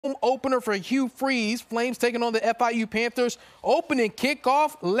opener for Hugh Freeze. Flames taking on the FIU Panthers. Opening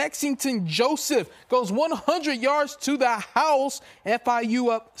kickoff, Lexington Joseph goes 100 yards to the house.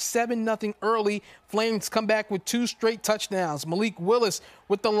 FIU up 7-0 early. Flames come back with 2 straight touchdowns. Malik Willis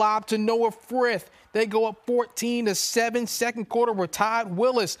with the lob to Noah Frith. They go up 14-7. Second quarter, we're tied.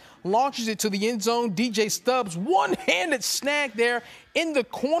 Willis launches it to the end zone. DJ Stubbs, one-handed snag there in the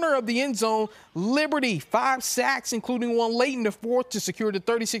corner of the end zone. Liberty, 5 sacks, including one late in the fourth to secure the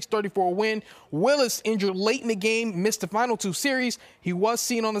 36-34 win. Willis, injured late in the game, missed the final 2 series. He was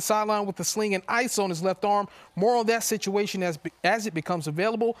seen on the sideline with a sling and ice on his left arm. More on that situation as it becomes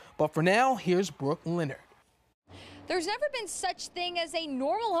available. But for now, here's Brooke Leonard. There's never been such thing as a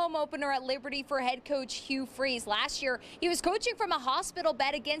normal home opener at Liberty for head coach Hugh Freeze. Last year, he was coaching from a hospital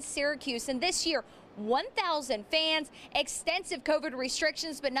bed against Syracuse, and this year, 1,000 fans, extensive COVID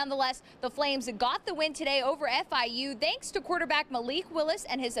restrictions, but nonetheless, the Flames got the win today over FIU thanks to quarterback Malik Willis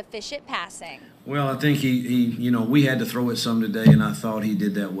and his efficient passing. Well, I think we had to throw it some today, and I thought he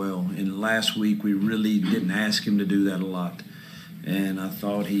did that well. And last week, we really didn't ask him to do that a lot, and I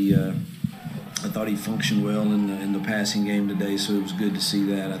thought he functioned well in the passing game today, so it was good to see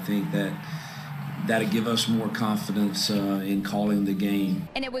that. I think that'll give us more confidence in calling the game.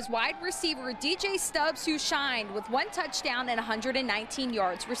 And it was wide receiver DJ Stubbs who shined with 1 touchdown and 119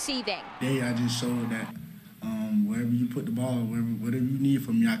 yards receiving. Today, I just showed that wherever you put the ball, whatever you need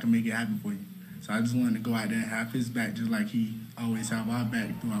from me, I can make it happen for you. So I just wanted to go out there and have his back just like he always have our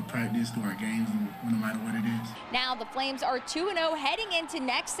back through our practice, through our games, no matter what it is. Now the Flames are 2-0 heading into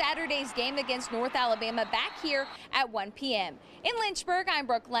next Saturday's game against North Alabama back here at 1 p.m. In Lynchburg, I'm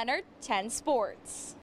Brooke Leonard, 10 Sports.